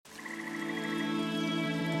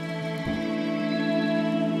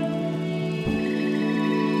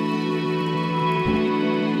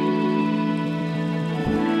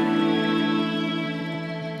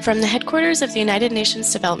From the headquarters of the United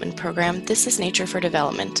Nations Development Program, this is Nature for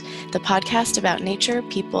Development, the podcast about nature,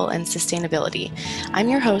 people, and sustainability. I'm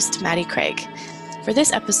your host, Maddie Craig. For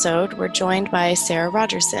this episode, we're joined by Sarah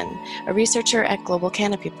Rogerson, a researcher at Global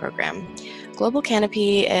Canopy Program. Global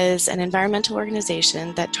Canopy is an environmental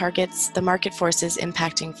organization that targets the market forces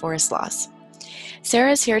impacting forest loss.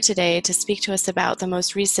 Sarah is here today to speak to us about the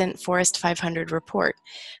most recent Forest 500 report,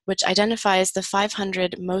 which identifies the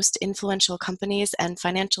 500 most influential companies and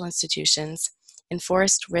financial institutions in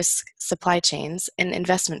forest risk supply chains and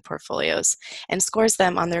investment portfolios, and scores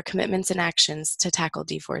them on their commitments and actions to tackle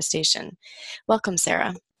deforestation. Welcome,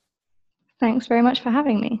 Sarah. Thanks very much for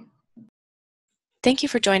having me. Thank you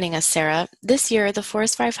for joining us, Sarah. This year, the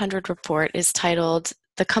Forest 500 report is titled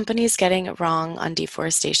 "The Companies Getting It Wrong on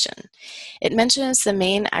Deforestation." It mentions the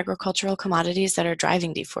main agricultural commodities that are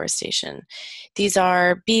driving deforestation. These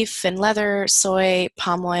are beef and leather, soy,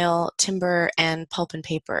 palm oil, timber, and pulp and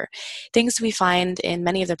paper, things we find in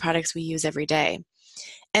many of the products we use every day.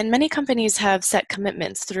 And many companies have set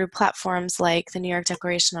commitments through platforms like the New York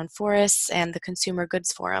Declaration on Forests and the Consumer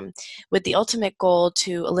Goods Forum, with the ultimate goal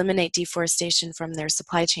to eliminate deforestation from their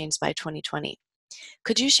supply chains by 2020.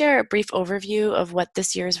 Could you share a brief overview of what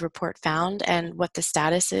this year's report found and what the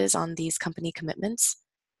status is on these company commitments?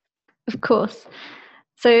 Of course.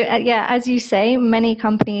 So as you say, many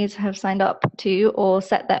companies have signed up to or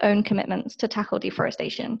set their own commitments to tackle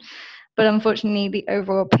deforestation. But unfortunately, the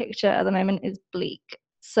overall picture at the moment is bleak.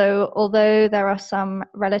 So although there are some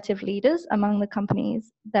relative leaders among the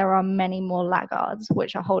companies, there are many more laggards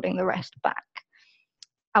which are holding the rest back.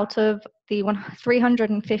 Out of the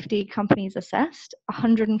 350 companies assessed,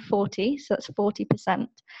 140, so that's 40%,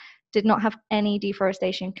 did not have any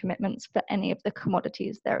deforestation commitments for any of the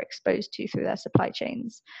commodities they're exposed to through their supply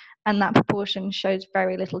chains. And that proportion shows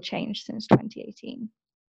very little change since 2018.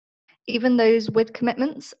 Even those with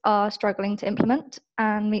commitments are struggling to implement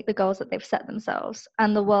and meet the goals that they've set themselves,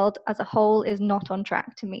 and the world as a whole is not on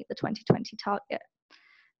track to meet the 2020 target.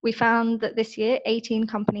 We found that this year, 18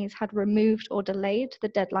 companies had removed or delayed the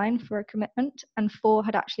deadline for a commitment, and 4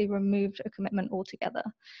 had actually removed a commitment altogether.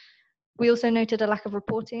 We also noted a lack of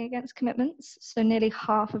reporting against commitments, so nearly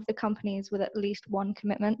half of the companies with at least one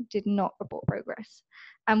commitment did not report progress.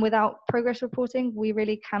 And without progress reporting, we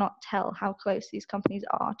really cannot tell how close these companies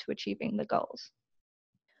are to achieving the goals.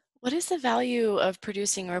 What is the value of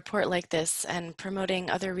producing a report like this and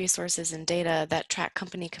promoting other resources and data that track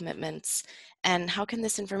company commitments? And how can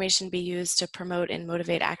this information be used to promote and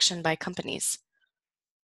motivate action by companies?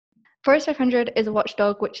 Forest 500 is a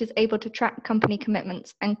watchdog which is able to track company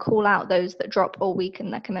commitments and call out those that drop or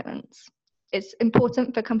weaken their commitments. It's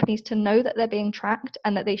important for companies to know that they're being tracked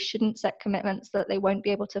and that they shouldn't set commitments that they won't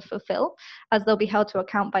be able to fulfill, as they'll be held to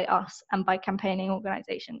account by us and by campaigning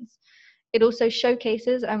organizations. It also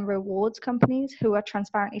showcases and rewards companies who are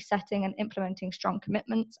transparently setting and implementing strong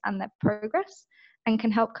commitments and their progress, and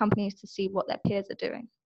can help companies to see what their peers are doing.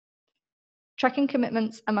 Tracking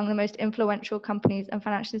commitments among the most influential companies and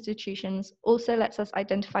financial institutions also lets us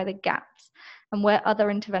identify the gaps and where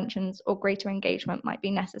other interventions or greater engagement might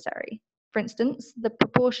be necessary. For instance, the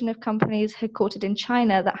proportion of companies headquartered in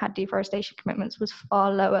China that had deforestation commitments was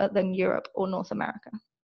far lower than Europe or North America.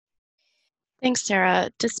 Thanks,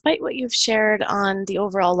 Sarah. Despite what you've shared on the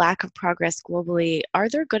overall lack of progress globally, are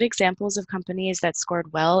there good examples of companies that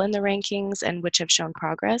scored well in the rankings and which have shown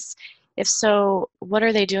progress? If so, what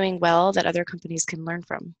are they doing well that other companies can learn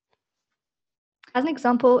from? As an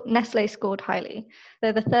example, Nestle scored highly.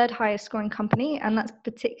 They're the third highest scoring company, and that's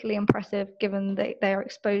particularly impressive given that they are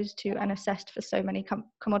exposed to and assessed for so many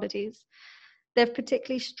commodities. They have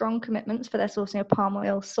particularly strong commitments for their sourcing of palm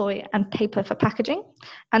oil, soy, and paper for packaging,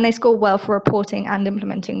 and they score well for reporting and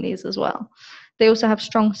implementing these as well. They also have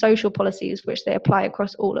strong social policies which they apply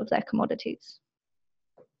across all of their commodities.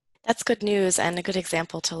 That's good news and a good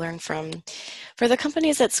example to learn from. For the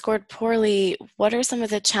companies that scored poorly, what are some of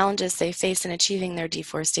the challenges they face in achieving their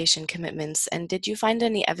deforestation commitments? And did you find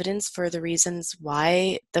any evidence for the reasons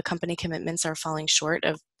why the company commitments are falling short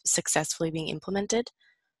of successfully being implemented?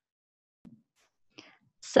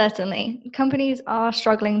 Certainly. Companies are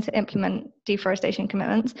struggling to implement deforestation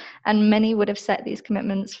commitments, and many would have set these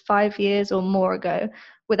commitments 5 years or more ago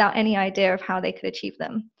without any idea of how they could achieve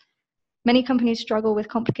them. Many companies struggle with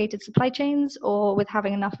complicated supply chains or with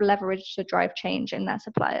having enough leverage to drive change in their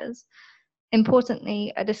suppliers.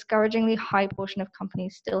 Importantly, a discouragingly high portion of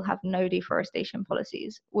companies still have no deforestation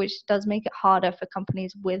policies, which does make it harder for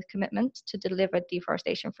companies with commitments to deliver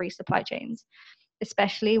deforestation-free supply chains,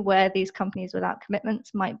 especially where these companies without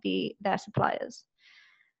commitments might be their suppliers.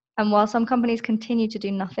 And while some companies continue to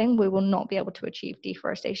do nothing, we will not be able to achieve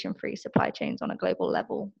deforestation-free supply chains on a global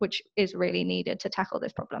level, which is really needed to tackle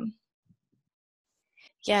this problem.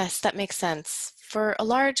 Yes, that makes sense. For a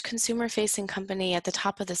large consumer-facing company at the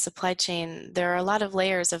top of the supply chain, there are a lot of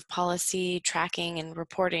layers of policy, tracking, and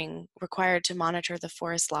reporting required to monitor the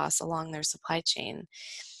forest loss along their supply chain.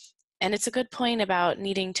 And it's a good point about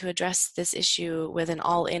needing to address this issue with an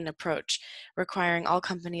all-in approach, requiring all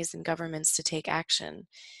companies and governments to take action.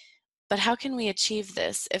 But how can we achieve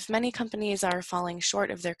this? If many companies are falling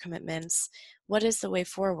short of their commitments, what is the way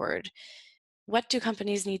forward? What do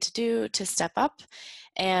companies need to do to step up?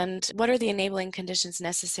 And what are the enabling conditions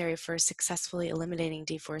necessary for successfully eliminating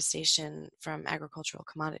deforestation from agricultural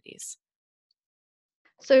commodities?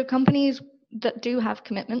 So companies that do have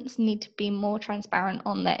commitments need to be more transparent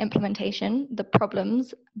on their implementation, the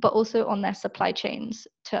problems, but also on their supply chains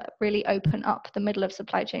to really open up the middle of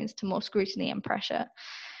supply chains to more scrutiny and pressure.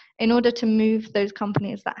 In order to move those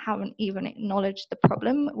companies that haven't even acknowledged the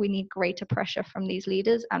problem, we need greater pressure from these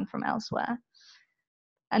leaders and from elsewhere.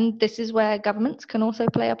 And this is where governments can also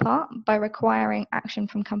play a part. By requiring action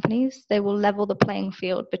from companies, they will level the playing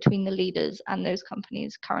field between the leaders and those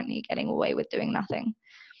companies currently getting away with doing nothing.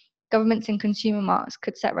 Governments and consumer markets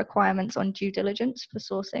could set requirements on due diligence for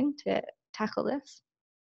sourcing to tackle this.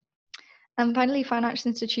 And finally, financial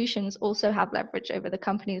institutions also have leverage over the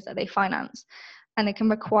companies that they finance, and it can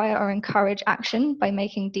require or encourage action by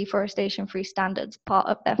making deforestation-free standards part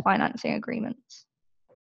of their financing agreements.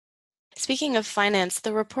 Speaking of finance,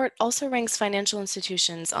 the report also ranks financial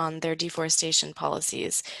institutions on their deforestation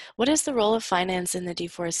policies. What is the role of finance in the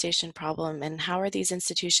deforestation problem, and how are these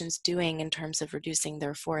institutions doing in terms of reducing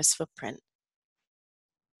their forest footprint?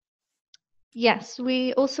 Yes,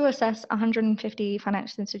 we also assess 150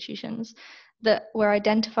 financial institutions that were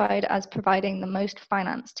identified as providing the most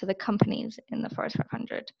finance to the companies in the Forest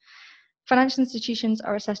 500. Financial institutions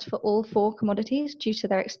are assessed for all 4 commodities due to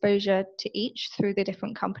their exposure to each through the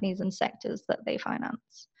different companies and sectors that they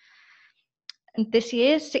finance. And this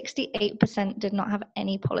year, 68% did not have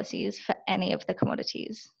any policies for any of the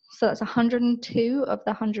commodities. So that's 102 of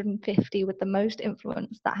the 150 with the most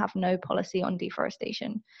influence that have no policy on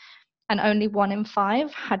deforestation. And only 1 in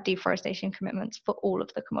 5 had deforestation commitments for all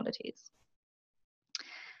of the commodities.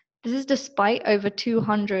 This is despite over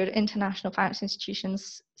 200 international financial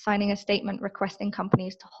institutions signing a statement requesting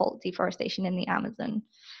companies to halt deforestation in the Amazon.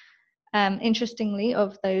 Interestingly,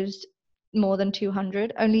 of those more than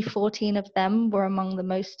 200, only 14 of them were among the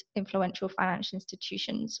most influential financial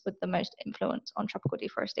institutions with the most influence on tropical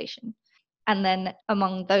deforestation. And then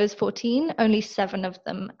among those 14, only 7 of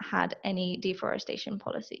them had any deforestation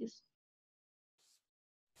policies.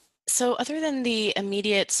 So other than the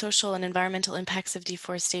immediate social and environmental impacts of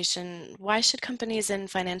deforestation, why should companies and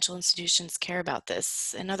financial institutions care about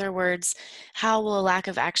this? In other words, how will a lack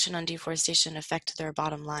of action on deforestation affect their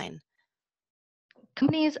bottom line?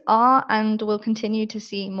 Companies are and will continue to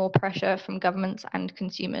see more pressure from governments and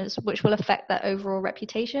consumers, which will affect their overall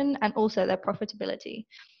reputation and also their profitability.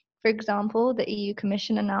 For example, the EU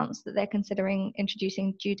Commission announced that they're considering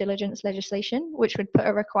introducing due diligence legislation, which would put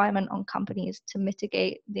a requirement on companies to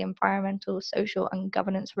mitigate the environmental, social, and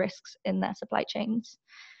governance risks in their supply chains.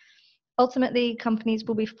 Ultimately, companies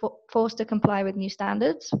will be forced to comply with new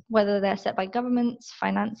standards, whether they're set by governments,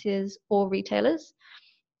 financiers, or retailers.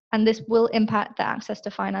 And this will impact their access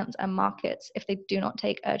to finance and markets if they do not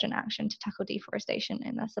take urgent action to tackle deforestation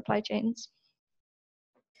in their supply chains.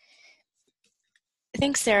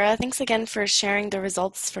 Thanks, Sarah. Thanks again for sharing the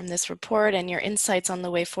results from this report and your insights on the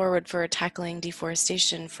way forward for tackling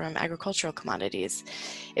deforestation from agricultural commodities.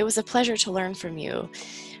 It was a pleasure to learn from you.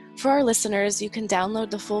 For our listeners, you can download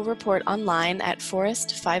the full report online at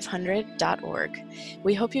forest500.org.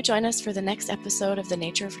 We hope you join us for the next episode of the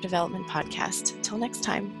Nature for Development podcast. Till next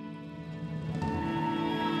time.